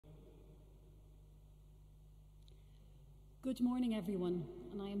Good morning, everyone,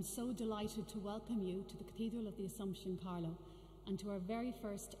 and I am so delighted to welcome you to the Cathedral of the Assumption, Carlow, and to our very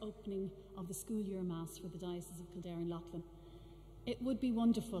first opening of the school year Mass for the Diocese of Kildare and Leighlin. It would be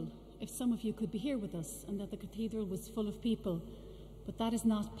wonderful if some of you could be here with us and that the cathedral was full of people, but that is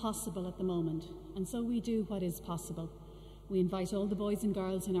not possible at the moment, and so we do what is possible. We invite all the boys and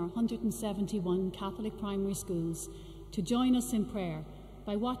girls in our 171 Catholic primary schools to join us in prayer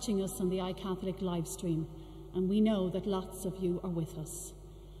by watching us on the iCatholic live stream, and we know that lots of you are with us.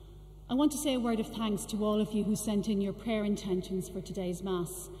 I want to say a word of thanks to all of you who sent in your prayer intentions for today's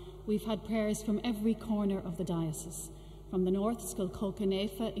Mass. We've had prayers from every corner of the diocese. From the north, Scoil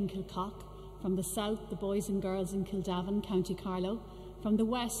Cócanefa in Kilcock; from the south, the boys and girls in Kildare, County Carlow; from the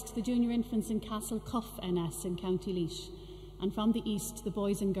west, the junior infants in Castle Cuff NS in County Laois; and from the east, the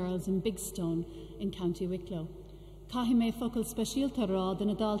boys and girls in Bigstone in County Wicklow. Caithfidh mé focail speisialta rá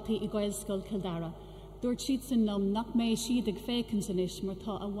den adaltaí I Gaelscoil Kildare. Dúirt siad san nom nach mé siad ag fécinn san is mar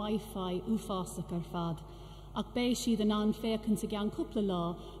tá a Wi-Fi uafásach ar fad. Ach bé siad an fécinn sa gceann cúpla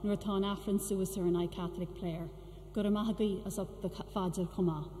lá nuair atá an affran suas ar an iCatholic player. Gur amachagaí as the fadar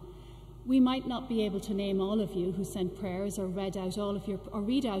chumá. We might not be able to name all of you who sent prayers or read out all of your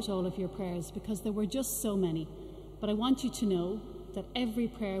prayers because there were just so many. But I want you to know that every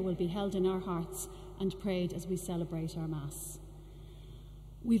prayer will be held in our hearts and prayed as we celebrate our Mass.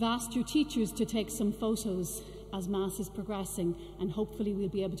 We've asked your teachers to take some photos as Mass is progressing, and hopefully we'll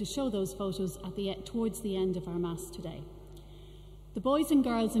be able to show those photos towards the end of our Mass today. The boys and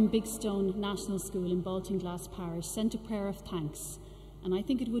girls in Bigstone National School in Baltinglass Parish sent a prayer of thanks, and I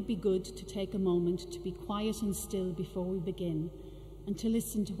think it would be good to take a moment to be quiet and still before we begin and to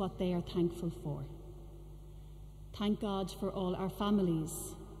listen to what they are thankful for. Thank God for all our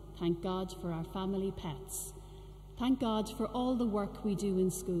families. Thank God for our family pets. Thank God for all the work we do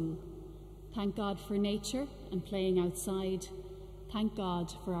in school. Thank God for nature and playing outside. Thank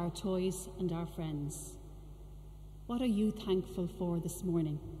God for our toys and our friends. What are you thankful for this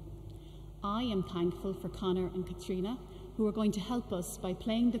morning? I am thankful for Connor and Katrina, who are going to help us by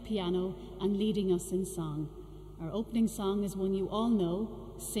playing the piano and leading us in song. Our opening song is one you all know: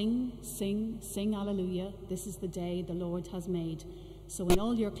 Sing, sing, sing, Alleluia, this is the day the Lord has made. So in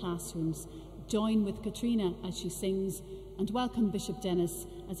all your classrooms, join with Katrina as she sings, and welcome Bishop Denis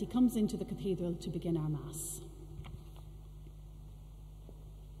as he comes into the cathedral to begin our Mass.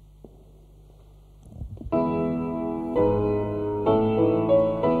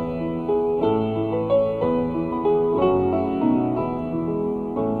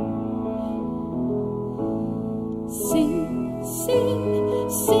 Sing, sing,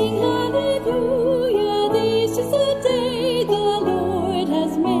 sing, hallelujah, this is the day the Lord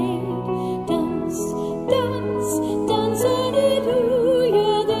has made. Dance, dance, dance,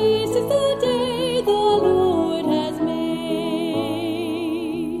 hallelujah, this is the day the Lord has made.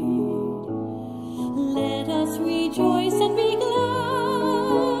 Let us rejoice and be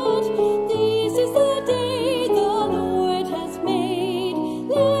glad, this is the day the Lord has made.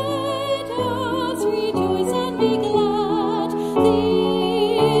 Let us rejoice and be glad,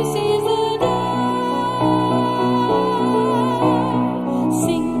 this is the day.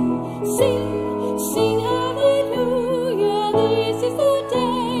 Sing, sing, sing, hallelujah, this is the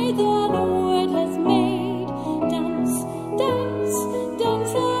day the Lord has made. Dance, dance,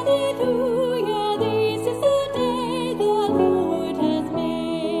 dance, hallelujah, this is the day the Lord has made.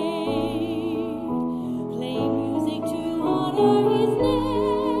 Play music to honor his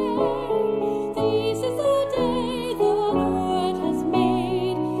name, this is the day the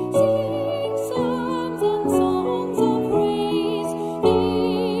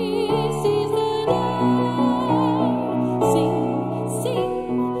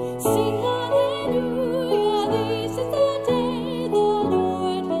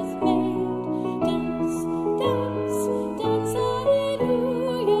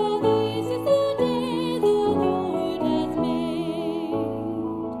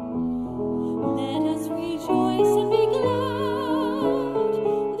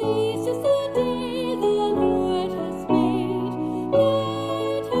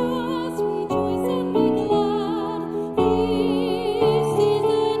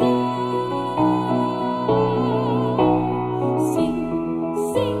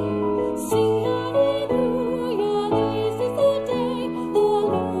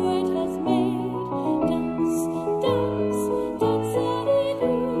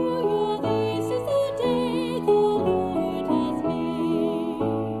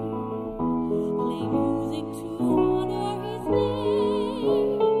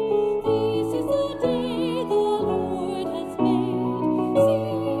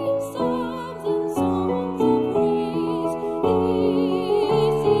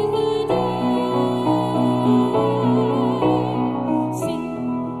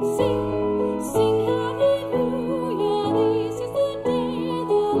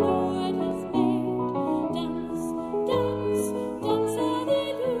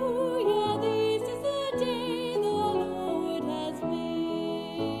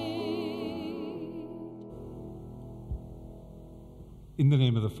the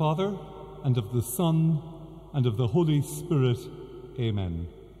name of the Father, and of the Son, and of the Holy Spirit. Amen.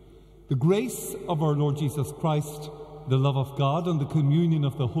 The grace of our Lord Jesus Christ, the love of God, and the communion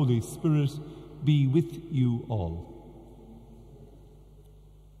of the Holy Spirit be with you all.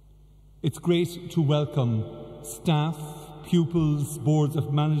 It's great to welcome staff, pupils, boards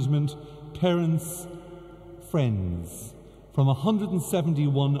of management, parents, friends from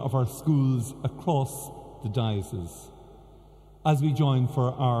 171 of our schools across the diocese as we join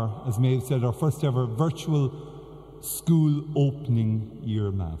for our, as Maeve said, our first ever virtual school opening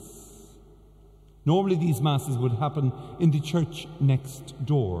year Mass. Normally these Masses would happen in the church next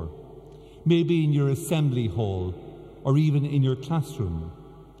door, maybe in your assembly hall or even in your classroom.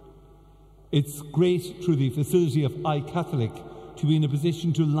 It's great through the facility of iCatholic to be in a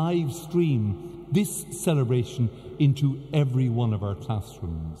position to live stream this celebration into every one of our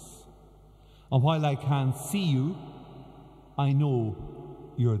classrooms. And while I can't see you, I know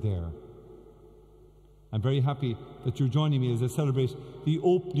you're there. I'm very happy that you're joining me as I celebrate the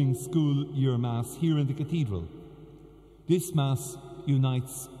opening school year Mass here in the Cathedral. This Mass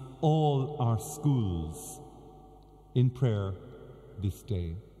unites all our schools in prayer this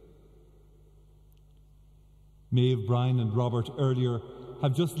day. Maeve, Brian and Robert earlier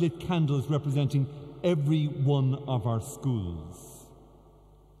have just lit candles representing every one of our schools.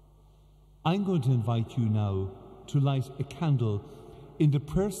 I'm going to invite you now to light a candle in the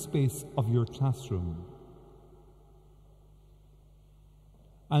prayer space of your classroom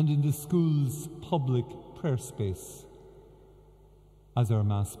and in the school's public prayer space as our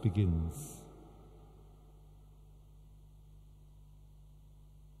Mass begins.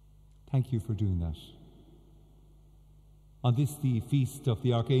 Thank you for doing that. On this, the feast of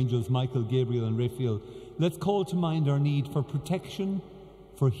the Archangels Michael, Gabriel and Raphael, let's call to mind our need for protection,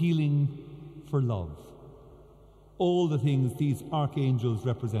 for healing, for love. All the things these archangels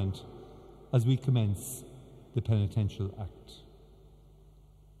represent as we commence the penitential act.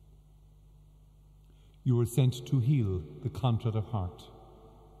 You were sent to heal the contrite of heart.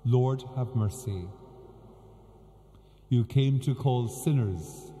 Lord, have mercy. You came to call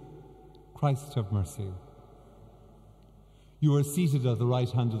sinners. Christ, have mercy. You are seated at the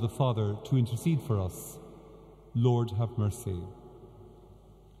right hand of the Father to intercede for us. Lord, have mercy.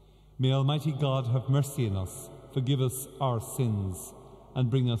 May Almighty God have mercy on us, forgive us our sins,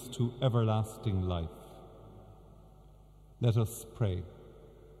 and bring us to everlasting life. Let us pray.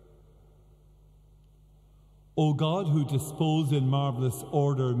 O God, who dispose in marvellous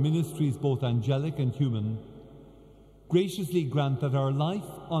order ministries both angelic and human, graciously grant that our life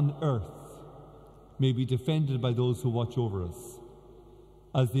on earth may be defended by those who watch over us,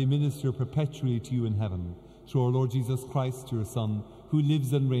 as they minister perpetually to you in heaven, through our Lord Jesus Christ, your Son, who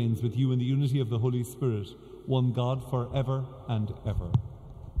lives and reigns with you in the unity of the Holy Spirit, one God, for ever and ever.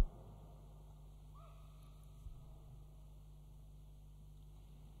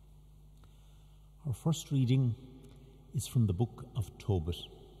 Our first reading is from the book of Tobit.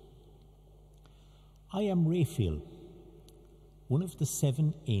 I am Raphael, one of the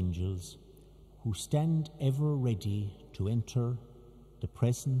 7 angels who stand ever ready to enter the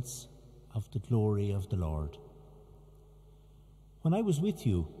presence of the glory of the Lord. When I was with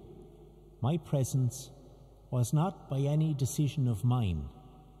you, my presence was not by any decision of mine,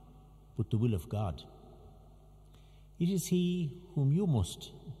 but the will of God. It is He whom you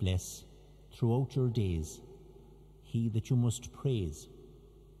must bless throughout your days, He that you must praise.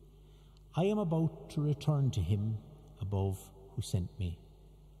 I am about to return to Him above who sent me.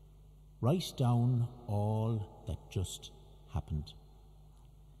 Write down all that just happened.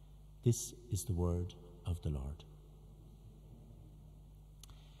 This is the word of the Lord.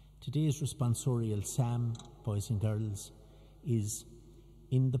 Today's responsorial psalm, boys and girls, is,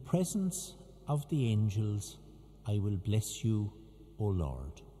 in the presence of the angels, I will bless you, O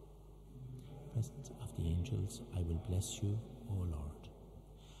Lord. Presence of the angels, I will bless you, O Lord.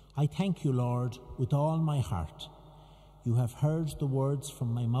 I thank you, Lord, with all my heart. You have heard the words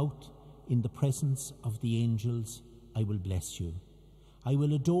from my mouth. In the presence of the angels, I will bless you. I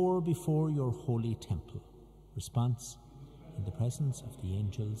will adore before your holy temple. Response: in the presence of the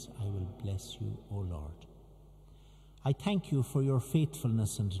angels, I will bless you, O Lord. I thank you for your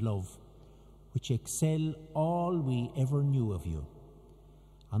faithfulness and love, which excel all we ever knew of you.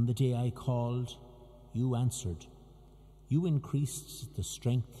 On the day I called, you answered. You increased the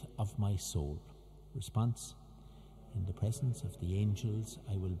strength of my soul. Response: in the presence of the angels,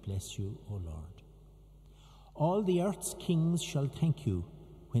 I will bless you, O Lord. All the earth's kings shall thank you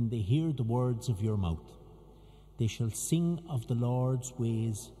when they hear the words of your mouth. They shall sing of the Lord's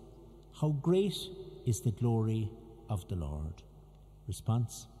ways. How great is the glory of the Lord.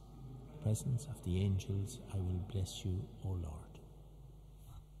 Response. Presence of the angels, I will bless you, O Lord.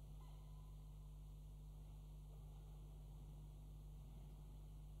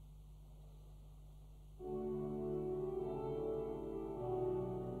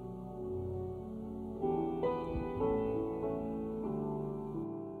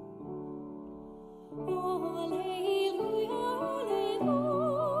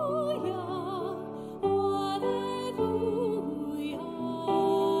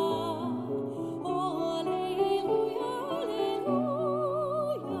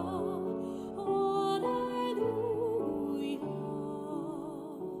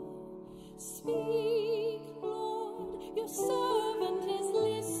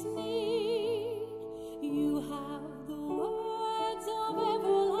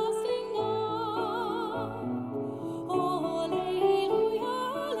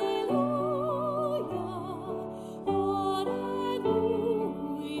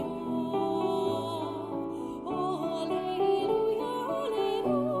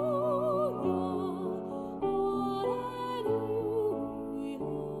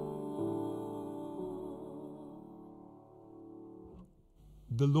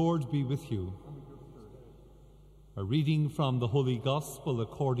 The Lord be with you. A reading from the Holy Gospel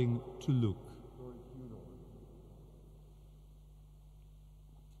according to Luke.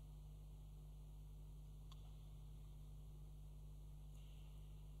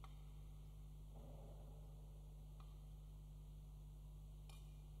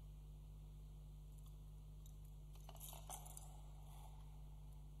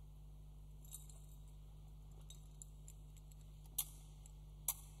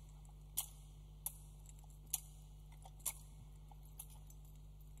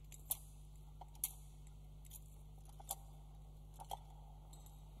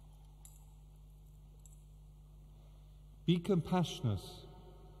 Be compassionate,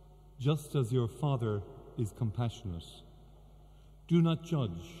 just as your Father is compassionate. Do not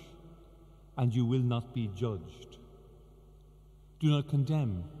judge, and you will not be judged. Do not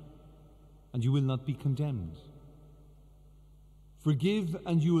condemn, and you will not be condemned. Forgive,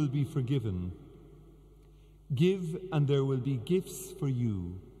 and you will be forgiven. Give, and there will be gifts for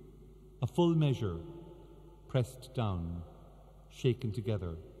you, a full measure, pressed down, shaken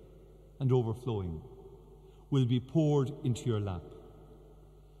together, and overflowing, will be poured into your lap,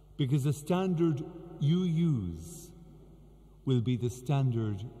 because the standard you use will be the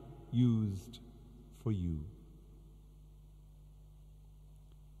standard used for you.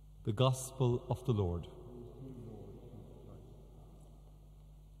 The Gospel of the Lord.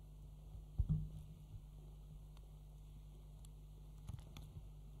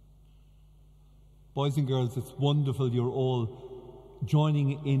 Boys and girls, it's wonderful you're all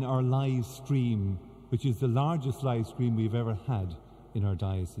joining in our live stream, which is the largest live stream we've ever had in our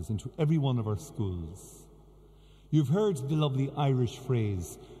diocese, into every one of our schools. You've heard the lovely Irish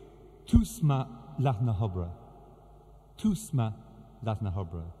phrase, Tusma Latna Hubra, Tusma Latna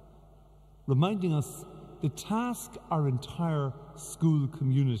Hubra, reminding us the task our entire school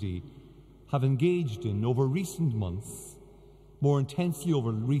community have engaged in over recent months, more intensely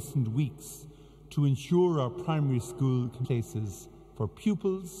over recent weeks, to ensure our primary school places for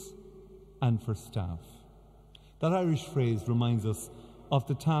pupils and for staff. That Irish phrase reminds us of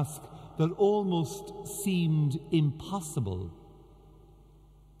the task that almost seemed impossible,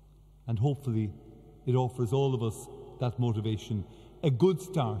 and hopefully it offers all of us that motivation. A good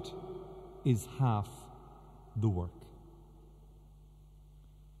start is half the work.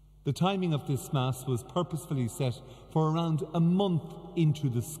 The timing of this Mass was purposefully set for around a month into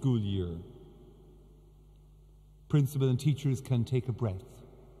the school year. Principal and teachers can take a breath.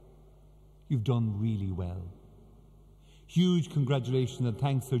 You've done really well. Huge congratulations and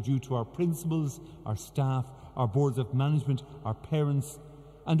thanks are due to our principals, our staff, our boards of management, our parents,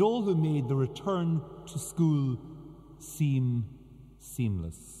 and all who made the return to school seem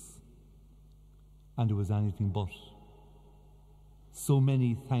seamless. And it was anything but. So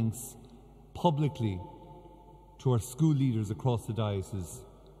many thanks publicly to our school leaders across the diocese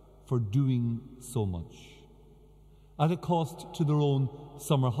for doing so much, at a cost to their own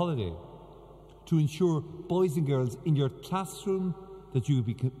summer holiday, to ensure, boys and girls, in your classroom that you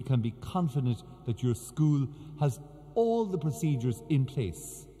can be confident that your school has all the procedures in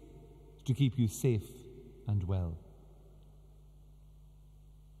place to keep you safe and well.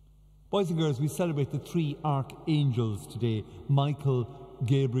 Boys and girls, we celebrate the three archangels today, Michael,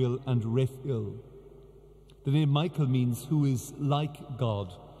 Gabriel and Raphael. The name Michael means who is like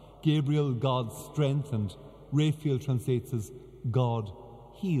God, Gabriel, God's strength, and Raphael translates as God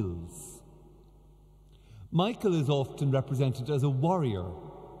heals. Michael is often represented as a warrior,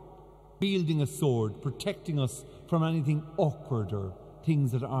 wielding a sword, protecting us from anything awkward or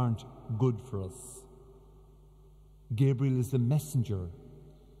things that aren't good for us. Gabriel is the messenger.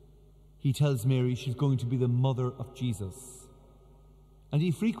 He tells Mary she's going to be the mother of Jesus. And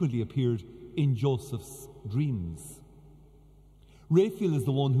he frequently appeared in Joseph's dreams. Raphael is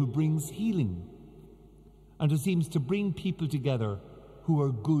the one who brings healing and who seems to bring people together who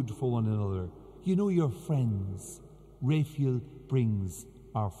are good for one another. You know your friends. Raphael brings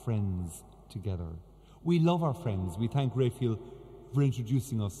our friends together. We love our friends. We thank Raphael for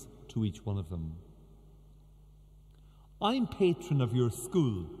introducing us to each one of them. I'm patron of your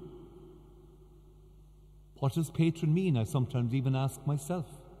school. What does patron mean? I sometimes even ask myself.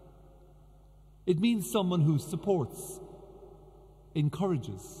 It means someone who supports,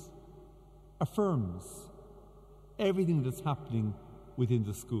 encourages, affirms everything that's happening within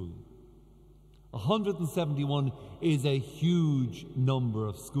the school. 171 is a huge number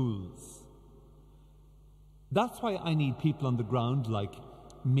of schools. That's why I need people on the ground like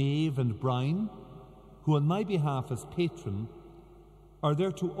Maeve and Brian, who on my behalf as patron are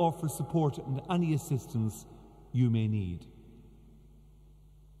there to offer support and any assistance you may need.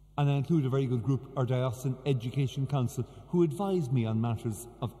 And I include a very good group, our Diocesan Education Council, who advise me on matters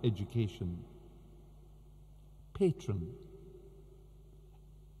of education. Patron.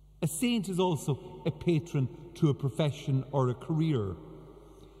 A saint is also a patron to a profession or a career.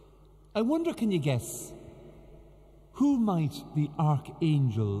 I wonder, can you guess, who might the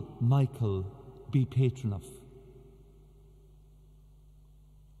Archangel Michael be patron of?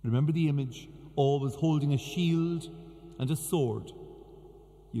 Remember the image, always holding a shield and a sword.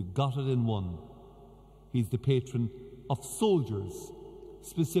 You got it in one. He's the patron of soldiers,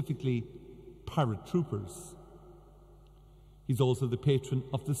 specifically paratroopers. He's also the patron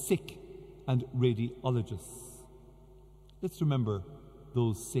of the sick and radiologists. Let's remember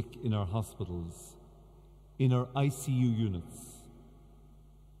those sick in our hospitals, in our ICU units,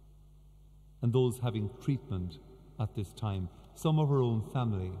 and those having treatment at this time. Some of our own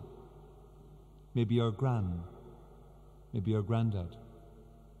family, maybe our gran, maybe our granddad.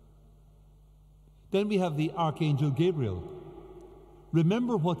 Then we have the Archangel Gabriel.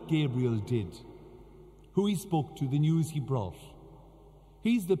 Remember what Gabriel did, who he spoke to, the news he brought.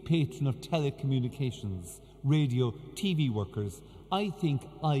 He's the patron of telecommunications, radio, TV workers. I think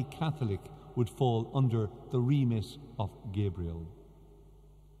iCatholic would fall under the remit of Gabriel.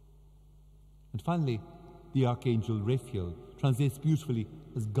 And finally, the Archangel Raphael translates beautifully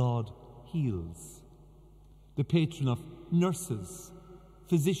as God heals. The patron of nurses,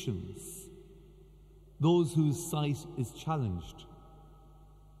 physicians, those whose sight is challenged.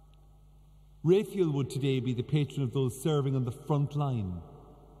 Raphael would today be the patron of those serving on the front line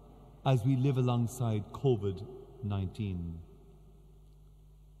as we live alongside COVID-19.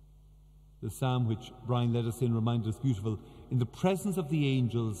 The psalm which Brian led us in reminds us beautiful. In the presence of the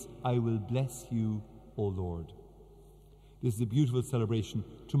angels, I will bless you, O Lord. This is a beautiful celebration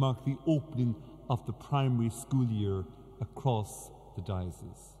to mark the opening of the primary school year across the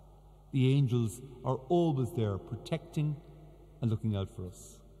diocese. The angels are always there protecting and looking out for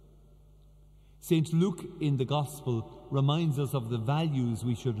us. St. Luke in the Gospel reminds us of the values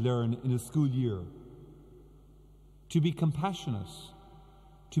we should learn in a school year. To be compassionate,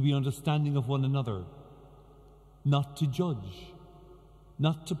 to be understanding of one another, not to judge,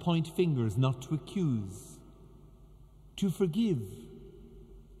 not to point fingers, not to accuse, to forgive,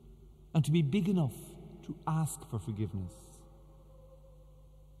 and to be big enough to ask for forgiveness.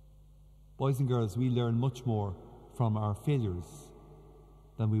 Boys and girls, we learn much more from our failures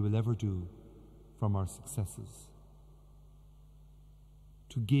than we will ever do from our successes.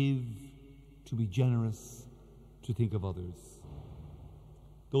 To give, to be generous, to think of others.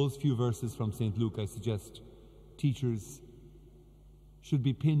 Those few verses from St. Luke, I suggest teachers should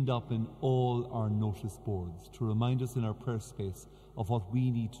be pinned up in all our notice boards to remind us in our prayer space of what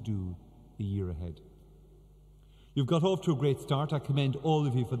we need to do the year ahead. You've got off to a great start. I commend all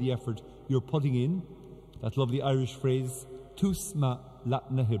of you for the effort you're putting in. That lovely Irish phrase, tus ma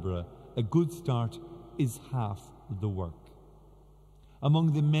latna hibra, a good start is half the work.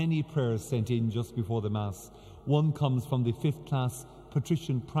 Among the many prayers sent in just before the Mass, one comes from the 5th class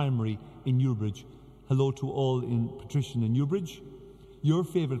Patrician Primary in Newbridge. Hello to all in Patrician in Newbridge. Your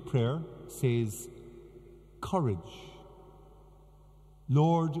favourite prayer says, courage.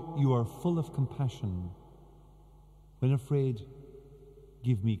 Lord, you are full of compassion. When afraid,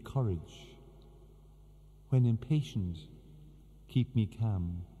 give me courage. When impatient, keep me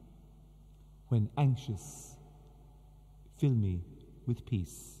calm. When anxious, fill me with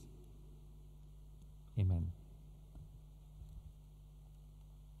peace. Amen.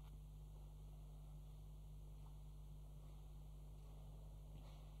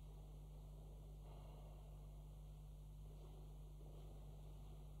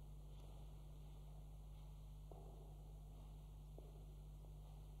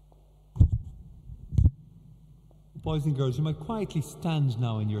 Boys and girls, you might quietly stand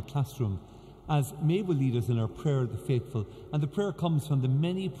now in your classroom as May will lead us in our prayer of the faithful, and the prayer comes from the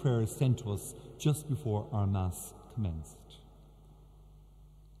many prayers sent to us just before our Mass commenced.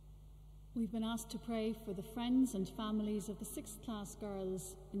 We've been asked to pray for the friends and families of the 6th class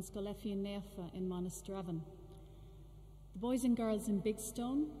girls in Scolefian Nefa in Monasterevin, the boys and girls in Big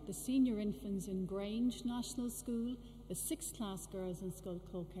Stone, the senior infants in Grange National School, the 6th class girls in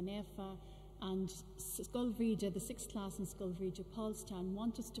Sculcoca Nefa, and Sculvrija, the 6th class in Sculvrija Paulstown,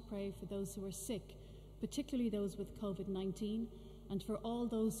 want us to pray for those who are sick, particularly those with COVID-19, and for all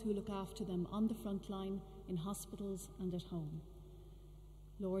those who look after them on the front line, in hospitals and at home.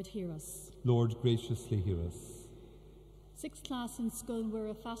 Lord, hear us. Lord, graciously hear us. 6th class in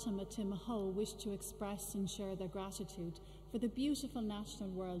Sculwira Fatima Timaho wish to express and share their gratitude for the beautiful natural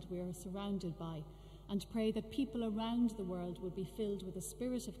world we are surrounded by, and pray that people around the world will be filled with a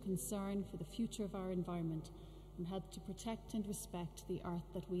spirit of concern for the future of our environment and help to protect and respect the earth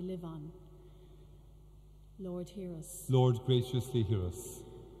that we live on. Lord, hear us. Lord, graciously hear us.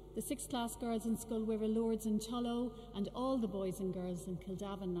 The 6th class girls in Sculwira Lourdes in Tullow and all the boys and girls in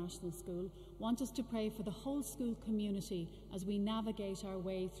Kildare National School want us to pray for the whole school community as we navigate our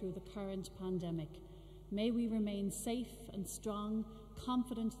way through the current pandemic. May we remain safe and strong,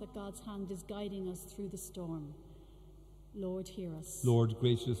 confident that God's hand is guiding us through the storm. Lord, hear us. Lord,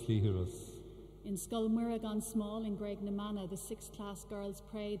 graciously hear us. In Sculmurragan Small in Graignamanagh, the 6th class girls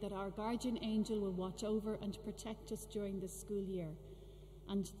pray that our guardian angel will watch over and protect us during this school year,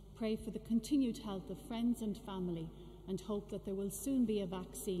 and pray for the continued health of friends and family, and hope that there will soon be a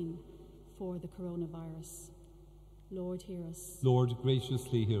vaccine for the coronavirus. Lord, hear us. Lord,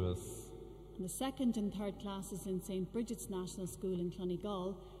 graciously hear us. And the 2nd and 3rd classes in St. Bridget's National School in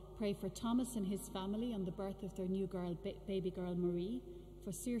Clonegall pray for Thomas and his family on the birth of their new girl, baby girl Marie,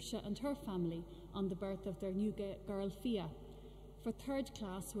 for Saoirse and her family on the birth of their new girl Fia, for 3rd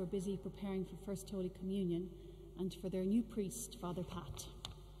class who are busy preparing for First Holy Communion, and for their new priest, Father Pat.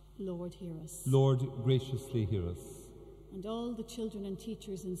 Lord, hear us. Lord, graciously hear us. And all the children and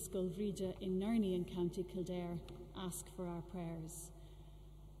teachers in Sculvrija in Nerney in County Kildare ask for our prayers.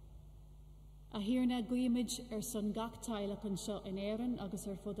 Ahirna guimid son gachtail an seo in éireann agus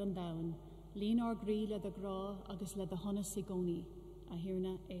fud an domhan, lín grí le the grá agus le the honna sigoni.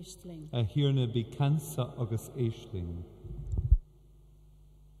 Ahirna éistling. Ahirna bicansa agus éistling.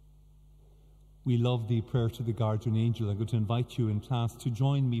 We love the prayer to the guardian angel. I'm going to invite you in class to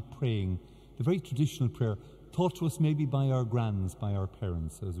join me praying the very traditional prayer taught to us maybe by our grands, by our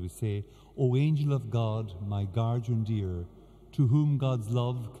parents, as we say, O angel of God, my guardian dear, to whom God's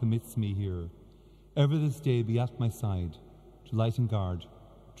love commits me here, ever this day be at my side, to light and guard,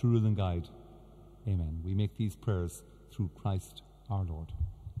 to rule and guide. Amen. We make these prayers through Christ our Lord.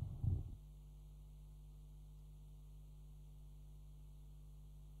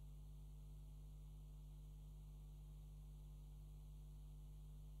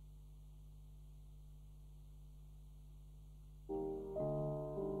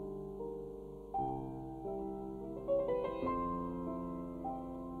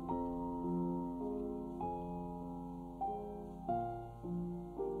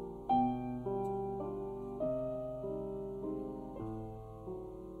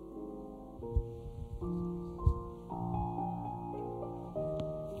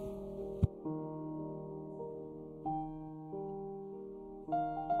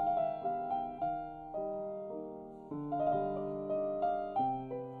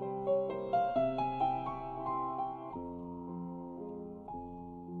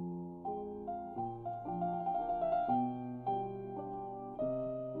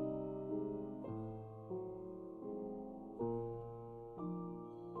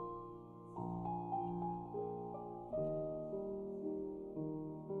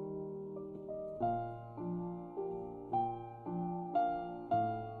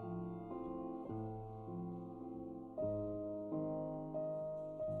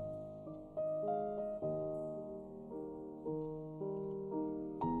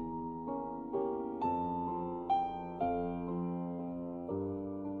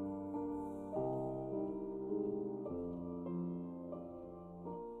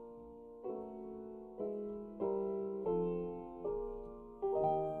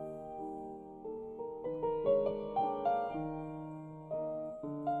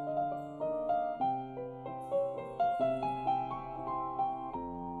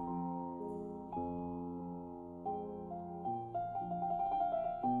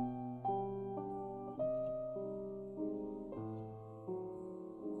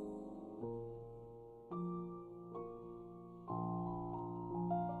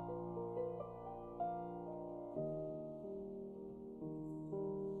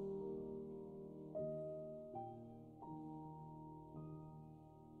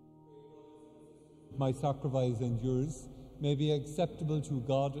 my sacrifice and yours may be acceptable to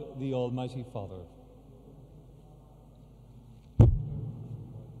God, the Almighty Father.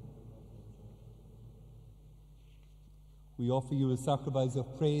 We offer you a sacrifice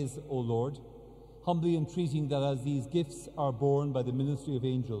of praise, O Lord, humbly entreating that as these gifts are borne by the ministry of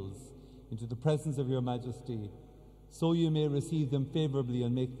angels into the presence of your majesty, so you may receive them favourably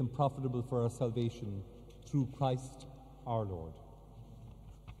and make them profitable for our salvation, through Christ our Lord.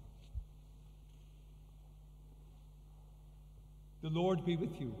 The Lord be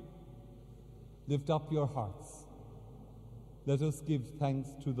with you. Lift up your hearts. Let us give thanks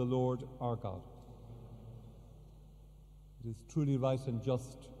to the Lord our God. It is truly right and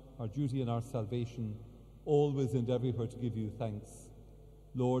just, our duty and our salvation, always and everywhere to give you thanks,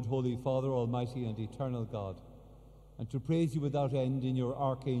 Lord, Holy Father, Almighty and eternal God, and to praise you without end in your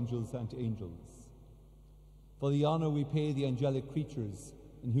archangels and angels. For the honour we pay the angelic creatures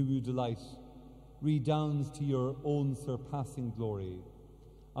in whom you delight redounds to your own surpassing glory,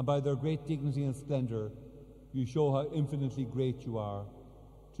 and by their great dignity and splendour you show how infinitely great you are,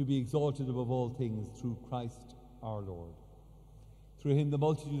 to be exalted above all things through Christ our Lord. Through him the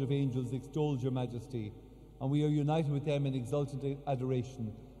multitude of angels extols your majesty, and we are united with them in exultant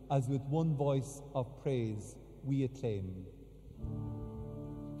adoration, as with one voice of praise we acclaim.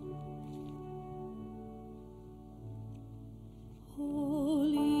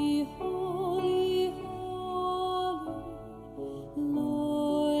 Holy, holy, holy,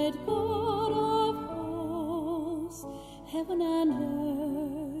 Lord God of hosts, heaven and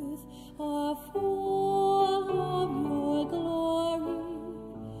earth are full of your glory.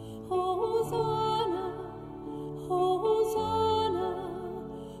 Hosanna, Hosanna,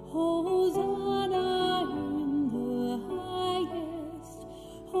 Hosanna in the highest.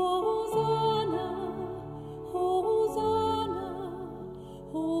 Hosanna, Hosanna,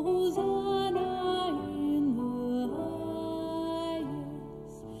 Hosanna in the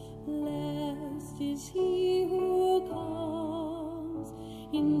highest. Blessed is he who comes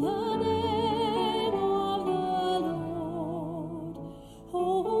in the name of the Lord.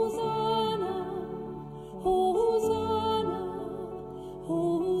 Hosanna, Hosanna,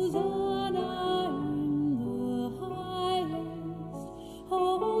 Hosanna in the highest.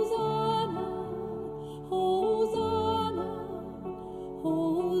 Hosanna, Hosanna,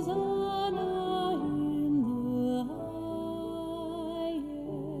 Hosanna in the highest.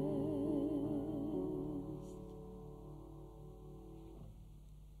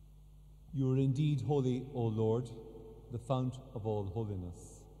 You are indeed holy, O Lord, the fount of all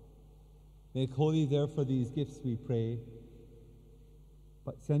holiness. Make holy, therefore, these gifts, we pray,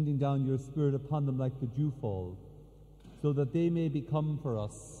 by sending down your Spirit upon them like the dewfall, so that they may become for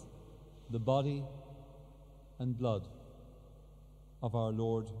us the body and blood of our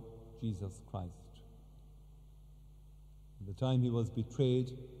Lord Jesus Christ. At the time he was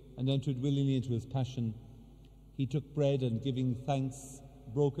betrayed and entered willingly into his passion, he took bread and, giving thanks,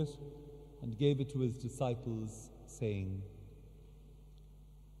 broke it and gave it to his disciples, saying,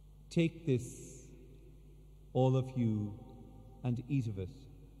 "Take this, all of you, and eat of it,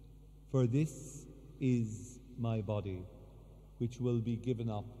 for this is my body, which will be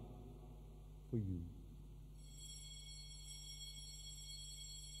given up for you."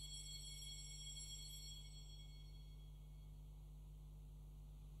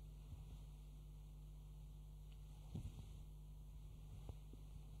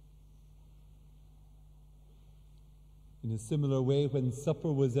 In a similar way, when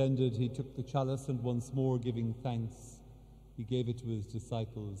supper was ended, he took the chalice and, once more giving thanks, he gave it to his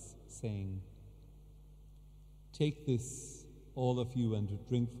disciples, saying, "Take this, all of you, and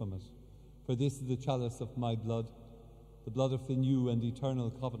drink from it, for this is the chalice of my blood, the blood of the new and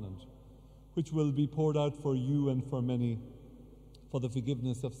eternal covenant, which will be poured out for you and for many for the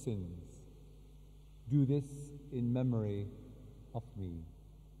forgiveness of sins. Do this in memory of me."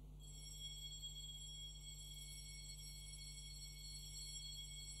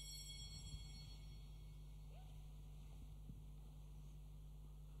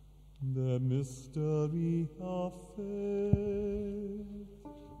 The mystery of faith.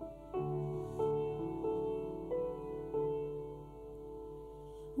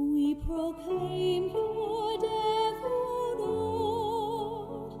 We proclaim your death, O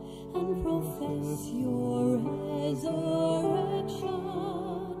Lord, and profess your resurrection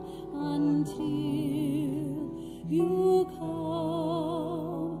until you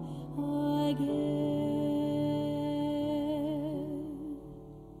come again.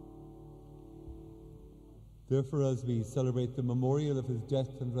 Therefore, as we celebrate the memorial of his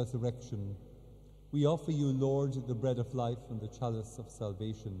death and resurrection, we offer you, Lord, the bread of life and the chalice of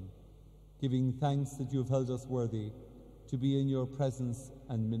salvation, giving thanks that you have held us worthy to be in your presence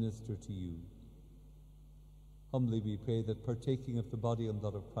and minister to you. Humbly we pray that, partaking of the body and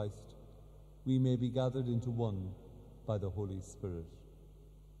blood of Christ, we may be gathered into one by the Holy Spirit.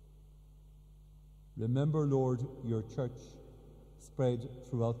 Remember, Lord, your church spread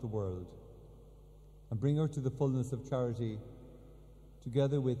throughout the world, and bring her to the fullness of charity,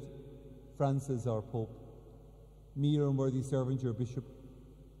 together with Francis, our Pope, me, your unworthy servant, your bishop,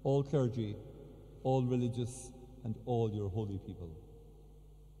 all clergy, all religious, and all your holy people.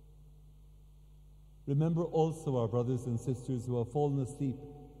 Remember also our brothers and sisters who have fallen asleep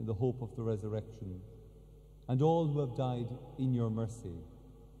in the hope of the resurrection, and all who have died in your mercy.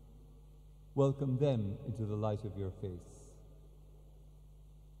 Welcome them into the light of your face.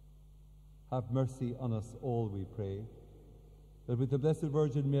 Have mercy on us all, we pray, that with the Blessed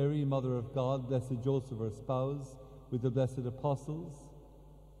Virgin Mary, Mother of God, Blessed Joseph, her spouse, with the blessed apostles,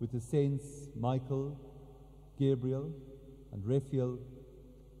 with the saints Michael, Gabriel, and Raphael,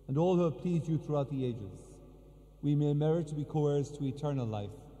 and all who have pleased you throughout the ages, we may merit to be co-heirs to eternal life,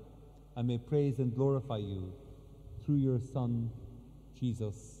 and may praise and glorify you through your Son,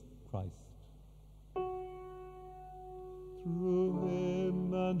 Jesus Christ. Through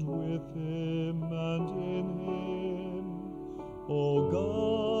him and with him and in him, O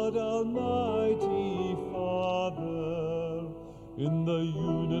God, Almighty Father, in the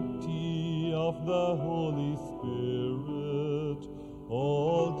unity of the Holy Spirit,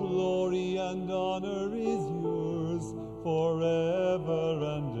 all glory and honor is yours forever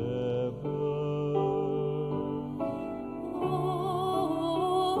and ever.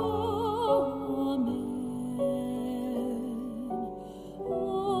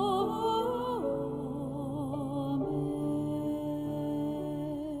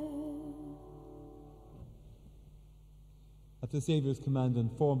 At the Saviour's command and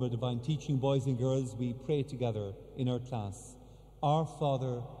formed by divine teaching, boys and girls, we pray together in our class. Our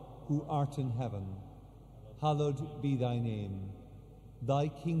Father, who art in heaven, hallowed be thy name. Thy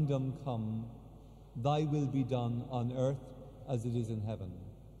kingdom come, thy will be done on earth as it is in heaven.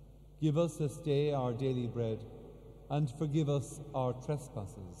 Give us this day our daily bread, and forgive us our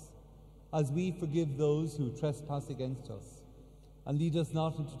trespasses, as we forgive those who trespass against us. And lead us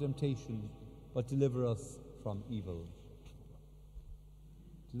not into temptation, but deliver us from evil.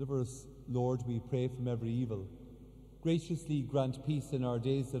 Deliver us, Lord, we pray, from every evil. Graciously grant peace in our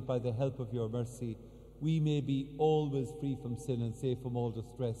days, that by the help of your mercy we may be always free from sin and safe from all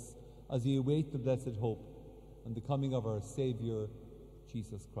distress, as we await the blessed hope and the coming of our Saviour,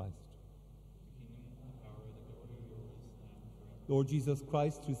 Jesus Christ. Lord Jesus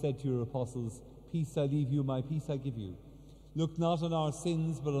Christ, who said to your apostles, "Peace I leave you, my peace I give you," look not on our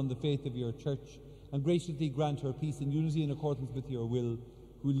sins, but on the faith of your church, and graciously grant her peace and unity in accordance with your will,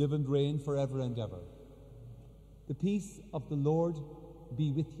 who live and reign forever and ever. The peace of the Lord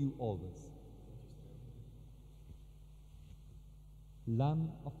be with you always.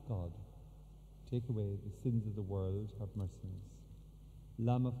 Lamb of God, take away the sins of the world, have mercy on us.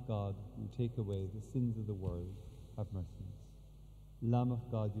 Lamb of God, you take away the sins of the world, have mercy on us. Lamb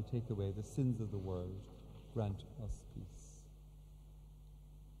of God, you take away the sins of the world, grant us peace.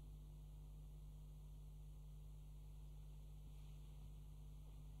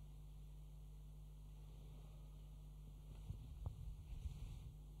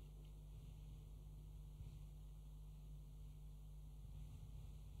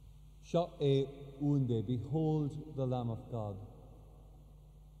 Behold the Lamb of God.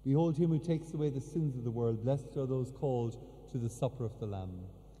 Behold him who takes away the sins of the world. Blessed are those called to the supper of the Lamb.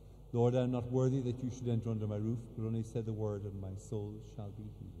 Lord, I am not worthy that you should enter under my roof, but only say the word, and my soul shall be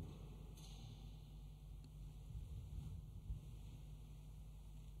healed.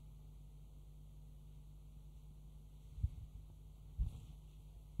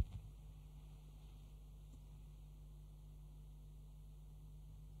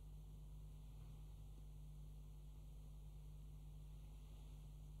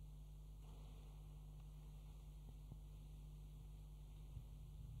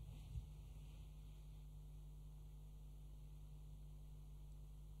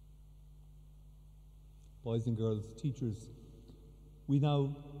 Boys and girls, teachers, we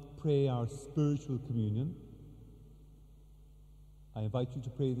now pray our spiritual communion. I invite you to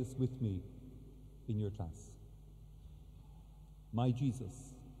pray this with me in your class. My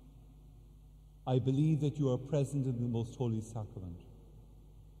Jesus, I believe that you are present in the most holy sacrament.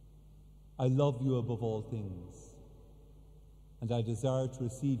 I love you above all things, and I desire to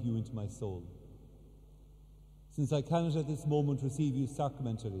receive you into my soul. Since I cannot at this moment receive you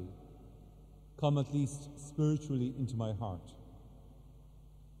sacramentally, come at least spiritually into my heart.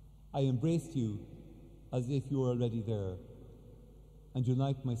 I embrace you as if you were already there, and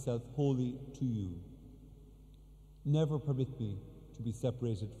unite myself wholly to you. Never permit me to be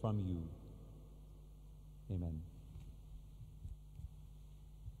separated from you. Amen.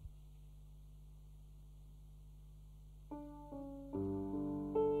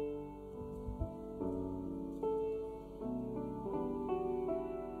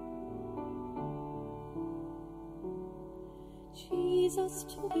 Jesus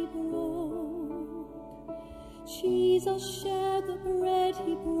took, he broke. Jesus shared the bread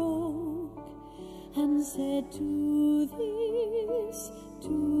he broke, and said, do this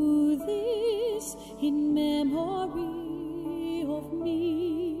in memory of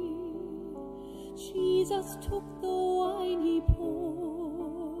me. Jesus took the wine he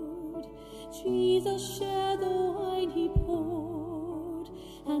poured. Jesus shared the wine he poured,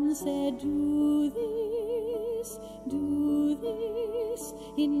 and said, do this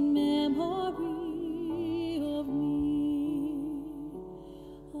in memory of me.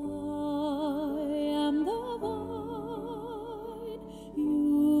 I am the vine,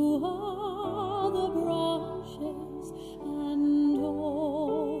 you are the branches, and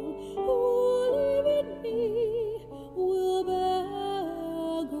all who live in me will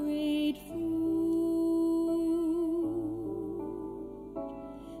bear great fruit.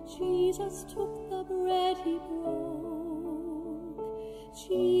 Jesus took the bread he broke.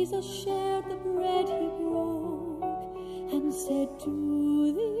 Jesus shared the bread he broke, and said,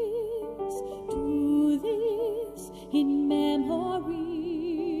 do this in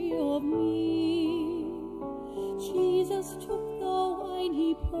memory of me. Jesus took the wine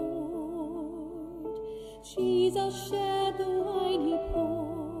he poured. Jesus shared the wine he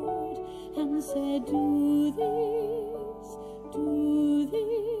poured, and said, do this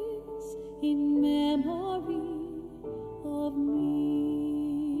in memory of me.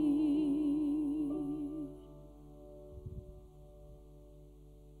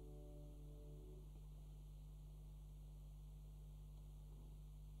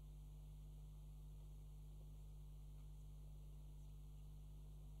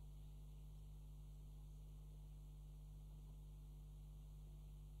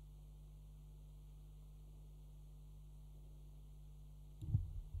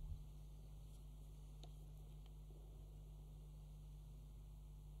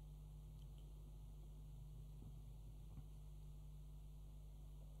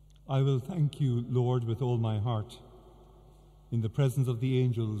 I will thank you, Lord, with all my heart. In the presence of the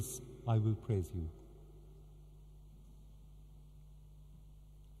angels, I will praise you.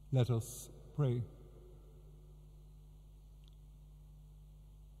 Let us pray.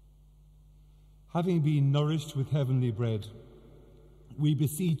 Having been nourished with heavenly bread, we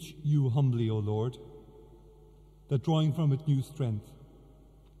beseech you humbly, O Lord, that drawing from it new strength,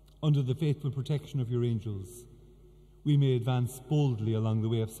 under the faithful protection of your angels, we may advance boldly along the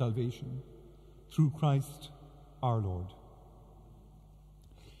way of salvation, through Christ our Lord.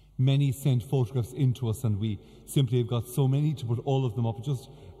 Many sent photographs in to us, and we simply have got so many to put all of them up. Just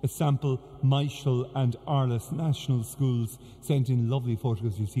a sample, Michael and Arles National Schools sent in lovely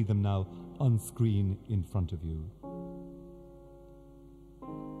photographs. You see them now on screen in front of you.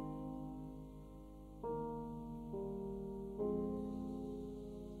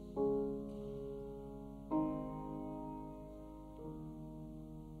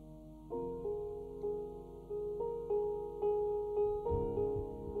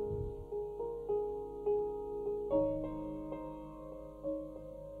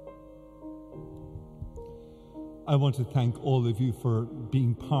 I want to thank all of you for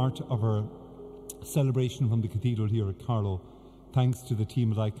being part of our celebration from the Cathedral here at Carlow. Thanks to the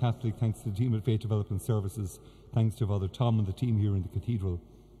team at iCatholic, thanks to the team at Faith Development Services, thanks to Father Tom and the team here in the Cathedral,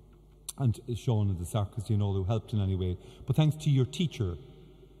 and Sean and the sacristy and all who helped in any way. But thanks to your teacher,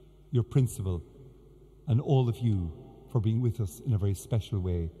 your principal, and all of you for being with us in a very special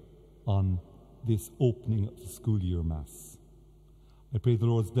way on this opening of the school year Mass. I pray the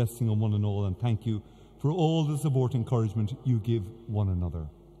Lord's blessing on one and all, and thank you for all the support and encouragement you give one another.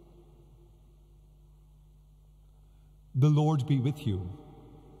 The Lord be with you.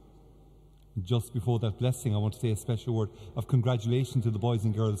 Just before that blessing, I want to say a special word of congratulations to the boys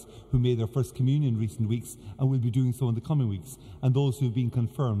and girls who made their first communion in recent weeks and will be doing so in the coming weeks, and those who have been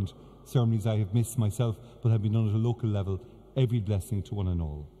confirmed, ceremonies I have missed myself but have been done at a local level. Every blessing to one and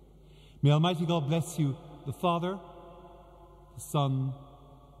all. May Almighty God bless you, the Father, the Son,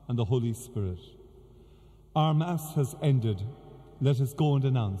 and the Holy Spirit. Our Mass has ended. Let us go and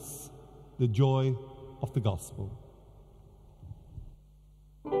announce the joy of the Gospel.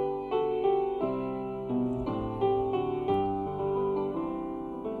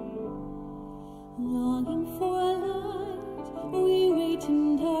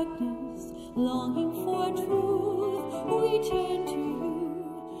 darkness, longing for truth, we turn to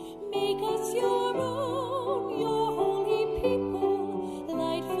you. Make us your own, your holy people,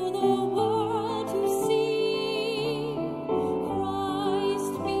 light for the world to see.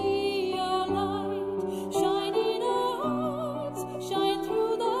 Christ be our light, shine in our hearts, shine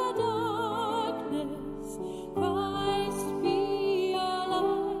through the darkness. Christ be our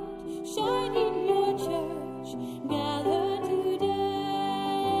light, shine in your church, gathered today.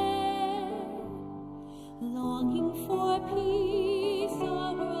 Longing for peace,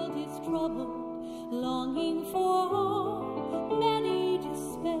 our world is troubled, longing for hope, many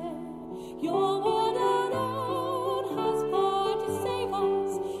despair. Your word alone has power to save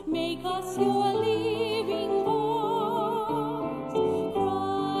us, make us your